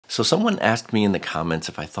So someone asked me in the comments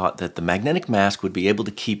if I thought that the magnetic mask would be able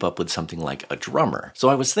to keep up with something like a drummer. So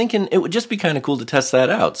I was thinking it would just be kind of cool to test that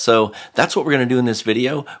out. So that's what we're going to do in this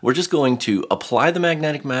video. We're just going to apply the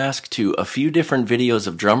magnetic mask to a few different videos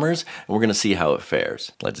of drummers, and we're going to see how it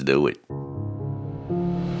fares. Let's do it.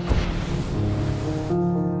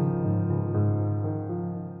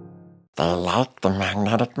 They like the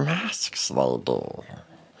magnetic masks, they do.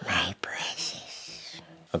 My precious.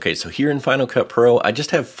 Okay, so here in Final Cut Pro, I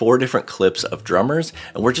just have 4 different clips of drummers,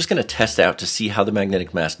 and we're just going to test out to see how the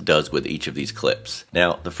magnetic mask does with each of these clips.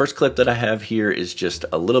 Now, the first clip that I have here is just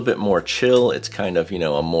a little bit more chill. It's kind of,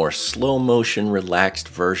 a more slow motion, relaxed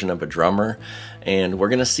version of a drummer, and we're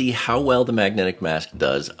going to see how well the magnetic mask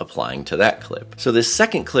does applying to that clip. So this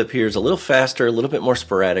second clip here is a little faster, a little bit more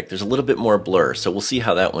sporadic. There's a little bit more blur, so we'll see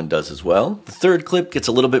how that one does as well. The third clip gets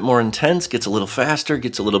a little bit more intense, gets a little faster,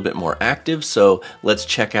 gets a little bit more active, so let's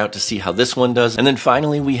check out to see how this one does. And then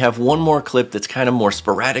finally, we have one more clip that's kind of more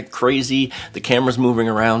sporadic, crazy. The camera's moving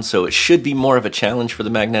around, so it should be more of a challenge for the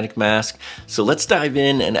magnetic mask. So let's dive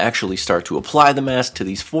in and actually start to apply the mask to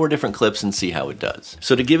these 4 different clips and see how it does.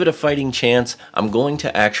 So to give it a fighting chance, I'm going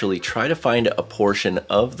to actually try to find a portion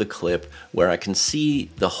of the clip where I can see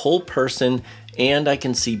the whole person and I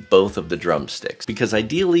can see both of the drumsticks. Because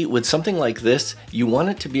ideally, with something like this, you want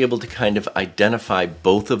it to be able to kind of identify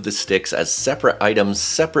both of the sticks as separate items,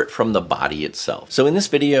 separate from the body itself. So in this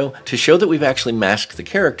video, to show that we've actually masked the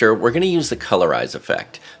character, we're going to use the colorize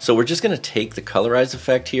effect. So we're just going to take the colorize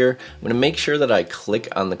effect here. I'm going to make sure that I click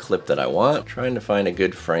on the clip that I want, trying to find a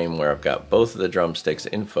good frame where I've got both of the drumsticks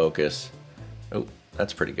in focus. Oh,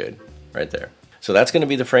 that's pretty good, right there. So that's going to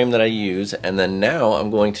be the frame that I use, and then now I'm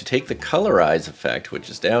going to take the colorize effect, which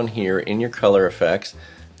is down here in your color effects.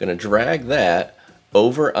 I'm going to drag that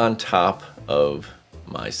over on top of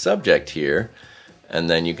my subject here, and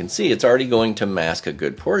then you can see it's already going to mask a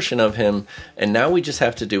good portion of him, and now we just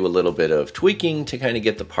have to do a little bit of tweaking to kind of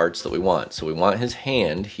get the parts that we want. So we want his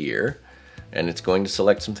hand here, and it's going to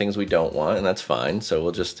select some things we don't want, and that's fine. So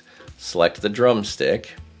we'll just select the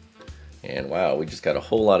drumstick. And wow, we just got a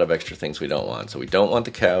whole lot of extra things we don't want. So we don't want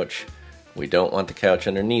the couch. We don't want the couch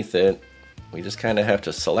underneath it. We just kind of have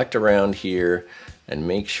to select around here and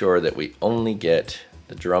make sure that we only get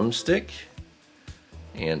the drumstick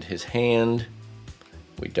and his hand.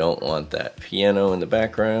 We don't want that piano in the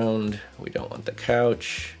background. We don't want the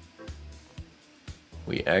couch.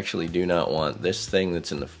 We actually do not want this thing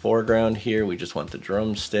that's in the foreground here. We just want the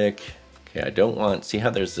drumstick. Okay, I don't want, see how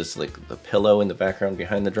there's this like the pillow in the background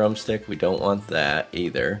behind the drumstick? We don't want that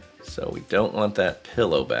either. So we don't want that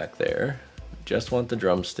pillow back there. We just want the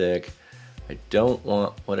drumstick. I don't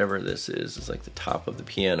want whatever this is. It's like the top of the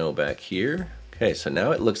piano back here. Okay, so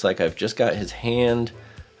now it looks like I've just got his hand.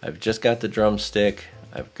 I've just got the drumstick.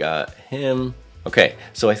 I've got him. Okay,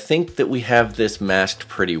 so I think that we have this masked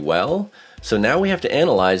pretty well. So now we have to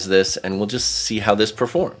analyze this and we'll just see how this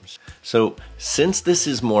performs. So since this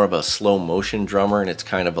is more of a slow motion drummer and it's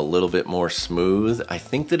kind of a little bit more smooth, I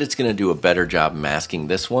think that it's going to do a better job masking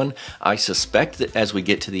this one. I suspect that as we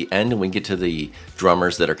get to the end and we get to the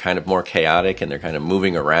drummers that are kind of more chaotic and they're kind of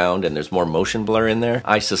moving around and there's more motion blur in there,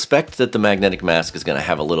 I suspect that the magnetic mask is going to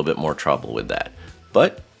have a little bit more trouble with that.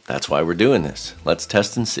 But that's why we're doing this. Let's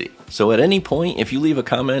test and see. So at any point, if you leave a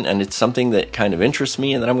comment and it's something that kind of interests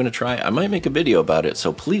me and that I'm going to try, I might make a video about it.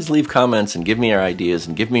 So please leave comments and give me your ideas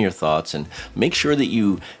and give me your thoughts and make sure that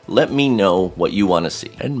you let me know what you want to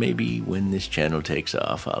see. And maybe when this channel takes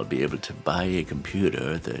off, I'll be able to buy a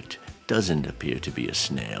computer that doesn't appear to be a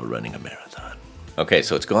snail running a marathon. Okay,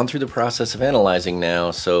 so it's gone through the process of analyzing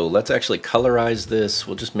now. So let's actually colorize this.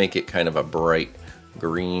 We'll just make it kind of a bright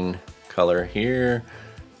green color here.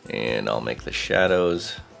 And I'll make the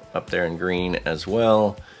shadows up there in green as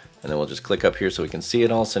well. And then we'll just click up here so we can see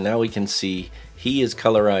it all. So now we can see he is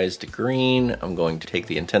colorized green. I'm going to take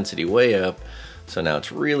the intensity way up. So now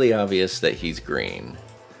it's really obvious that he's green.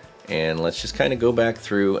 And let's just kind of go back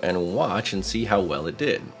through and watch and see how well it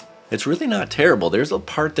did. It's really not terrible. There's a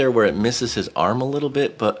part there where it misses his arm a little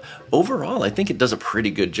bit, but overall I think it does a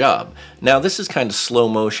pretty good job. Now this is kind of slow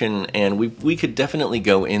motion and we could definitely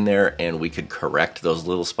go in there and we could correct those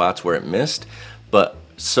little spots where it missed, but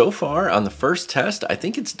so far on the first test, I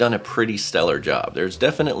think it's done a pretty stellar job. There's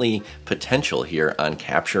definitely potential here on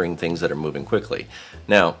capturing things that are moving quickly.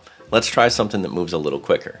 Now, let's try something that moves a little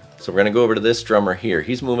quicker. So we're gonna go over to this drummer here.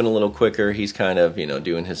 He's moving a little quicker. He's kind of,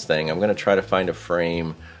 doing his thing. I'm gonna try to find a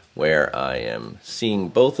frame where I am seeing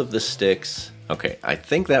both of the sticks Okay, I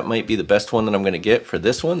think that might be the best one that I'm going to get for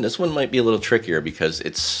this one. This one might be a little trickier because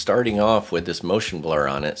it's starting off with this motion blur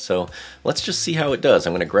on it. So let's just see how it does.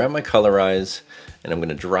 I'm going to grab my colorize and I'm going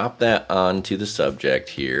to drop that onto the subject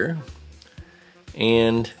here.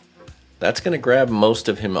 And that's going to grab most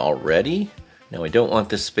of him already. Now I don't want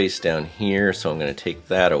this space down here, so I'm going to take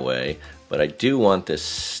that away. But I do want this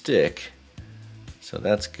stick, so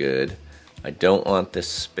that's good. I don't want this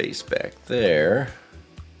space back there.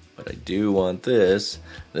 But I do want this.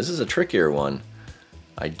 This is a trickier one.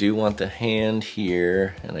 I do want the hand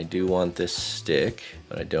here, and I do want this stick,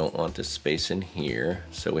 but I don't want this space in here.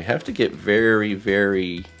 So we have to get very,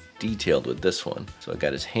 very detailed with this one. So I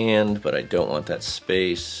got his hand, but I don't want that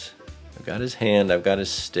space. I've got his hand, I've got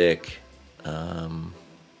his stick. And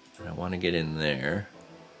I want to get in there.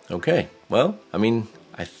 Okay, well, I mean,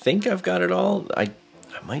 I think I've got it all. I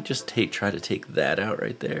might just try to take that out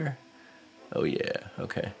right there. Oh yeah,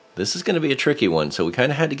 okay. This is going to be a tricky one, so we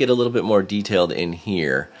kind of had to get a little bit more detailed in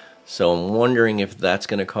here. So I'm wondering if that's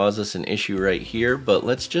going to cause us an issue right here, but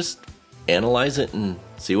let's just analyze it and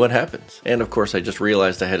see what happens. And of course I just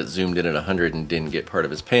realized I had it zoomed in at 100 and didn't get part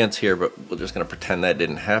of his pants here, but we're just going to pretend that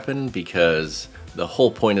didn't happen because the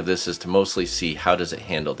whole point of this is to mostly see how does it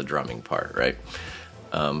handle the drumming part, right?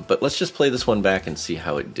 But let's just play this one back and see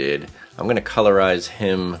how it did. I'm going to colorize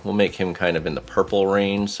him. We'll make him kind of in the purple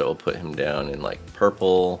range, so I'll put him down in like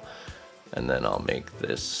purple, and then I'll make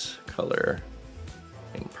this color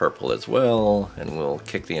in purple as well, and we'll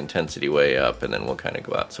kick the intensity way up, and then we'll kind of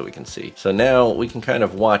go out so we can see. So now we can kind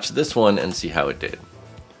of watch this one and see how it did.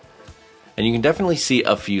 And you can definitely see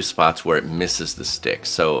a few spots where it misses the stick.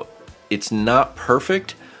 So it's not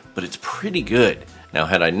perfect, but it's pretty good. Now,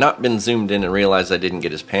 had I not been zoomed in and realized I didn't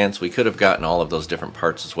get his pants, we could have gotten all of those different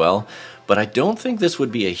parts as well. But I don't think this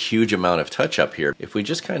would be a huge amount of touch up here if we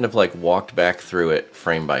just kind of like walked back through it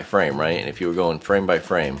frame by frame, right? And if you were going frame by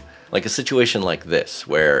frame, like a situation like this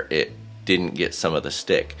where it didn't get some of the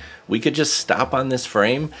stick, we could just stop on this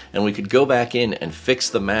frame and we could go back in and fix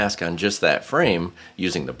the mask on just that frame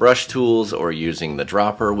using the brush tools or using the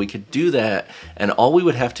dropper. We could do that, and all we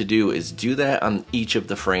would have to do is do that on each of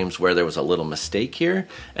the frames where there was a little mistake here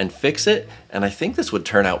and fix it, and I think this would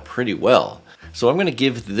turn out pretty well. So I'm going to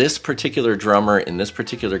give this particular drummer in this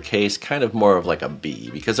particular case kind of more of like a B,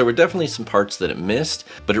 because there were definitely some parts that it missed,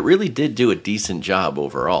 but it really did do a decent job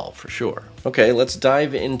overall, for sure. Okay, let's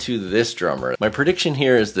dive into this drummer. My prediction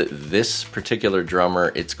here is that this particular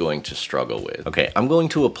drummer it's going to struggle with. Okay, I'm going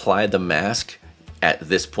to apply the mask at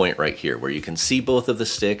this point right here where you can see both of the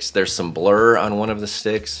sticks. There's some blur on one of the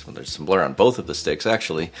sticks. Well, there's some blur on both of the sticks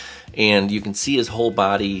actually, and you can see his whole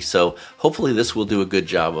body. So hopefully this will do a good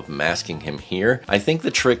job of masking him here. I think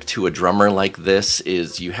the trick to a drummer like this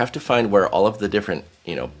is you have to find where all of the different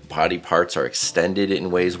body parts are extended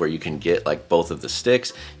in ways where you can get like both of the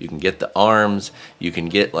sticks, you can get the arms, you can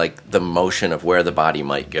get like the motion of where the body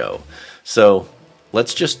might go. So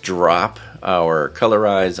let's just drop our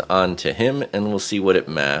colorize onto him and we'll see what it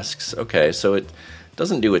masks. Okay, so it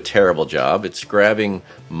doesn't do a terrible job. It's grabbing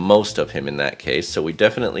most of him in that case, so we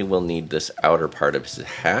definitely will need this outer part of his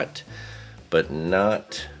hat, but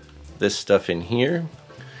not this stuff in here.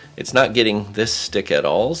 It's not getting this stick at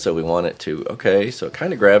all, so we want it to, okay, so it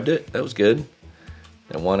kind of grabbed it. That was good.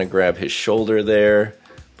 I want to grab his shoulder there,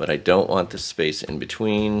 but I don't want the space in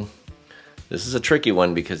between. This is a tricky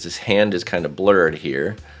one because his hand is kind of blurred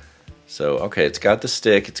here. So, okay, it's got the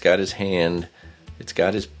stick, it's got his hand, it's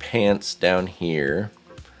got his pants down here.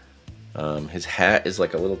 His hat is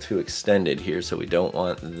like a little too extended here, so we don't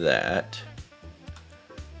want that.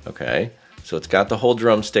 Okay, so it's got the whole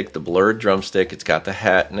drumstick, the blurred drumstick, it's got the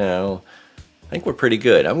hat now. I think we're pretty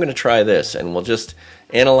good. I'm gonna try this and we'll just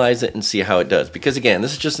analyze it and see how it does. Because again,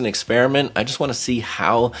 this is just an experiment. I just want to see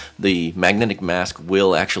how the magnetic mask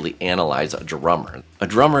will actually analyze a drummer. A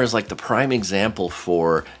drummer is like the prime example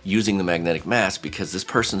for using the magnetic mask because this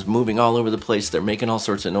person's moving all over the place, they're making all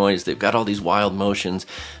sorts of noise, they've got all these wild motions,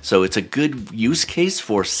 so it's a good use case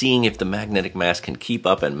for seeing if the magnetic mask can keep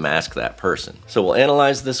up and mask that person. So we'll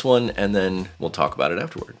analyze this one and then we'll talk about it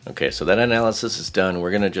afterward. Okay, so that analysis is done.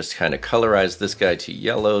 We're gonna just kind of colorize this guy to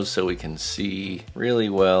yellow so we can see really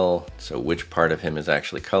well, so which part of him is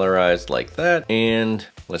actually colorized like that, and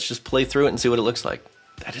let's just play through it and see what it looks like.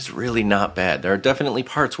 That is really not bad. There are definitely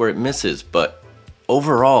parts where it misses, but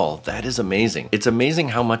overall, that is amazing. It's amazing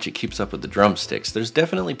how much it keeps up with the drumsticks. There's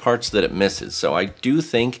definitely parts that it misses, so I do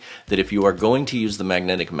think that if you are going to use the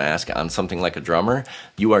magnetic mask on something like a drummer,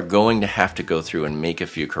 you are going to have to go through and make a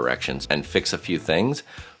few corrections and fix a few things.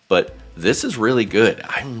 but this is really good.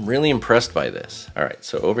 I'm really impressed by this. All right,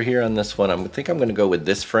 so over here on this one, I think I'm gonna go with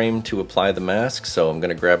this frame to apply the mask. So I'm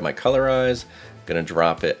gonna grab my colorize, gonna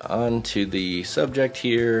drop it onto the subject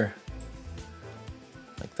here,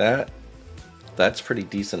 like that. That's pretty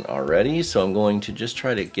decent already. So I'm going to just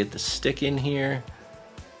try to get the stick in here,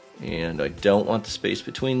 and I don't want the space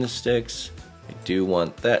between the sticks. I do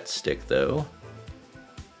want that stick though.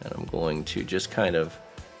 And I'm going to just kind of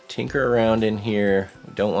tinker around in here.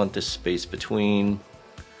 I don't want this space between.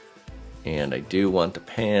 And I do want the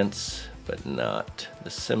pants, but not the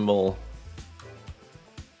symbol.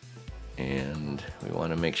 And we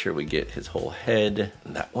want to make sure we get his whole head.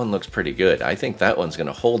 That one looks pretty good. I think that one's going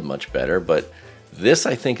to hold much better, but this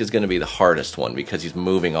I think is going to be the hardest one because he's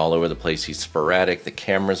moving all over the place. He's sporadic, the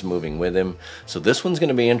camera's moving with him. So this one's going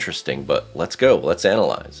to be interesting, but let's go, let's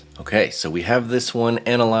analyze. Okay, so we have this one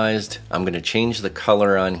analyzed. I'm going to change the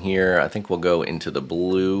color on here. I think we'll go into the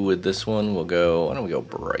blue with this one. We'll go, why don't we go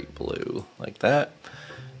bright blue like that?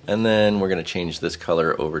 And then we're going to change this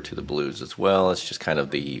color over to the blues as well. It's just kind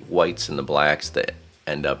of the whites and the blacks that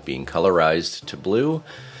end up being colorized to blue.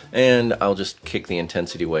 And I'll just kick the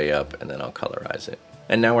intensity way up and then I'll colorize it.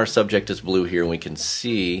 And now our subject is blue here and we can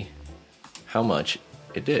see how much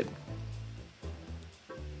it did.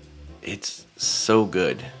 It's so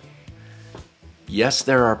good. Yes,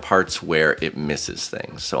 there are parts where it misses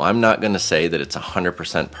things. So I'm not going to say that it's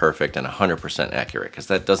 100% perfect and 100% accurate because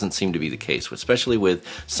that doesn't seem to be the case, especially with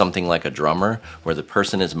something like a drummer where the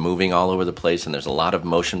person is moving all over the place and there's a lot of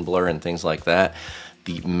motion blur and things like that.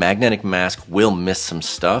 The magnetic mask will miss some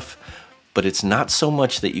stuff, but it's not so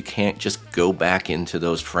much that you can't just go back into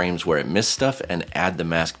those frames where it missed stuff and add the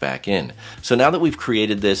mask back in. So now that we've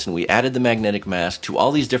created this and we added the magnetic mask to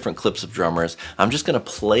all these different clips of drummers, I'm just going to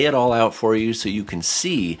play it all out for you so you can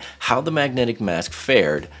see how the magnetic mask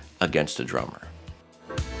fared against a drummer.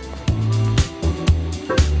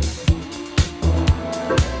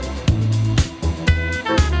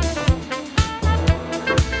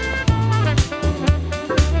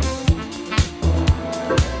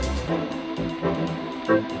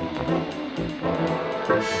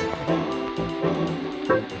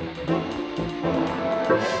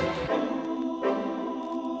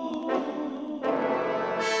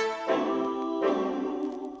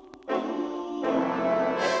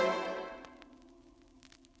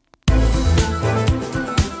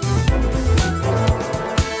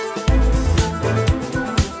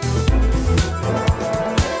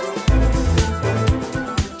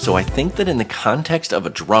 So I think that in the context of a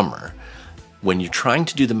drummer, when you're trying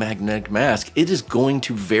to do the magnetic mask, it is going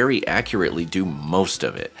to very accurately do most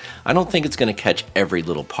of it. I don't think it's going to catch every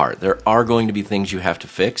little part. There are going to be things you have to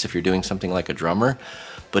fix if you're doing something like a drummer,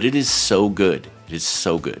 but it is so good. It is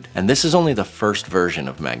so good. And this is only the first version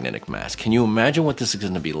of magnetic mask. Can you imagine what this is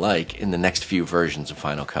going to be like in the next few versions of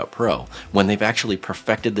Final Cut Pro, when they've actually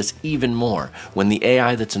perfected this even more, when the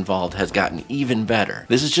AI that's involved has gotten even better?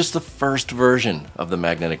 This is just the first version of the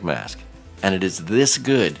magnetic mask. And it is this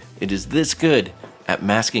good. It is this good at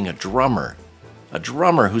masking a drummer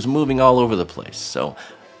who's moving all over the place. So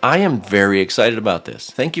I am very excited about this.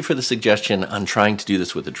 Thank you for the suggestion on trying to do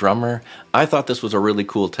this with a drummer. I thought this was a really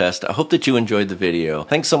cool test. I hope that you enjoyed the video.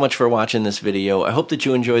 Thanks so much for watching this video. I hope that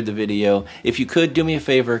you enjoyed the video. If you could, do me a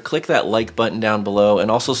favor, click that like button down below and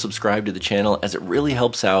also subscribe to the channel, as it really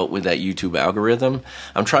helps out with that YouTube algorithm.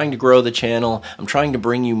 I'm trying to grow the channel. I'm trying to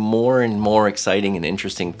bring you more and more exciting and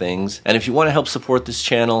interesting things. And if you want to help support this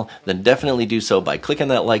channel, then definitely do so by clicking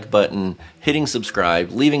that like button, hitting subscribe,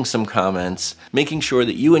 leaving some comments, making sure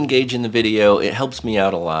that you engage in the video. It helps me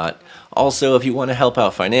out a lot. Also, if you want to help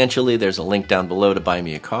out financially, there's a link down below to buy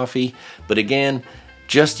me a coffee. But again,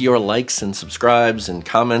 just your likes and subscribes and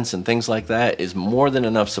comments and things like that is more than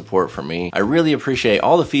enough support for me. I really appreciate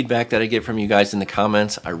all the feedback that I get from you guys in the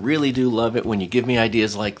comments. I really do love it when you give me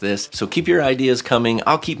ideas like this. So keep your ideas coming.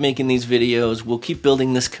 I'll keep making these videos. We'll keep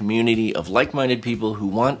building this community of like-minded people who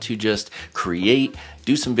want to just create,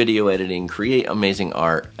 do some video editing, create amazing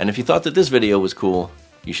art. And if you thought that this video was cool,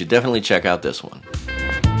 you should definitely check out this one.